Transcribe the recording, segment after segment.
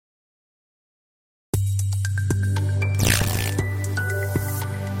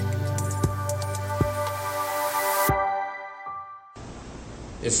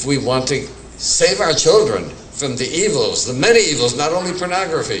if we want to save our children from the evils, the many evils, not only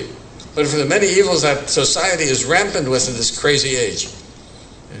pornography, but from the many evils that society is rampant with in this crazy age,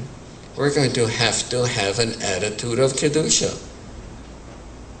 we're going to have an attitude of Kedusha.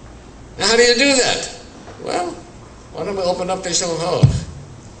 Now, how do you do that? Well, why don't we open up the Shulchan Aruch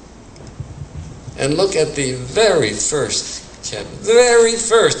and look at the very first chapter, the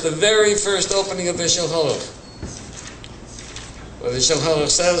very first opening of the Shulchan Aruch, where the Shulchan Aruch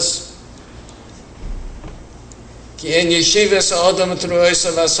says, a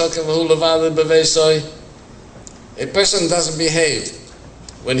person doesn't behave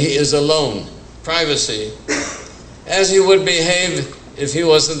when he is alone, privacy, as he would behave if he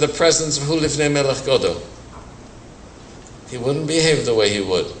was in the presence of Hu Lifnei Melech Godo. He wouldn't behave the way he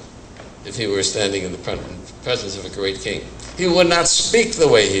would if he were standing in the presence of a great king. He would not speak the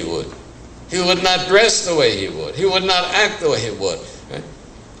way he would. He would not dress the way he would. He would not act the way he would. Right?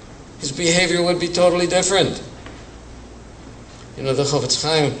 His behavior would be totally different. You know, the Chofetz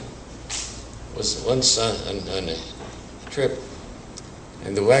Chaim was once on a trip,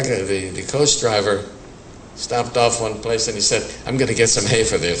 and the coach driver stopped off one place and he said, "I'm going to get some hay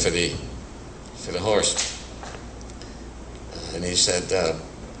for the horse." And he said,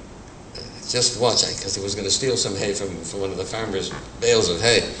 "Just watch," because he was going to steal some hay from one of the farmers' bales of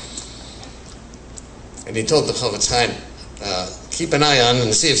hay. And he told the Chofetz Chaim, "Keep an eye on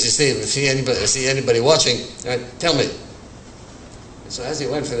and see if you see anybody watching. Right? Tell me." So as he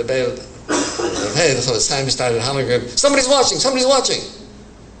went for the bale of hay, the Chofetz Chaim started hollering at him, "Somebody's watching! Somebody's watching!"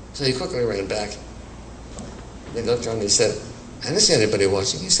 So he quickly ran back. He looked around and he said, "I didn't see anybody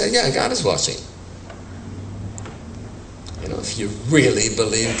watching." He said, "Yeah, God is watching." You know, if you really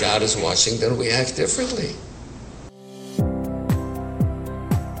believe God is watching, then we act differently.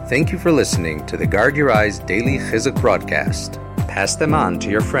 Thank you for listening to the Guard Your Eyes Daily Chizuk broadcast. Pass them on to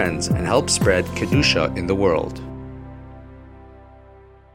your friends and help spread Kedusha in the world.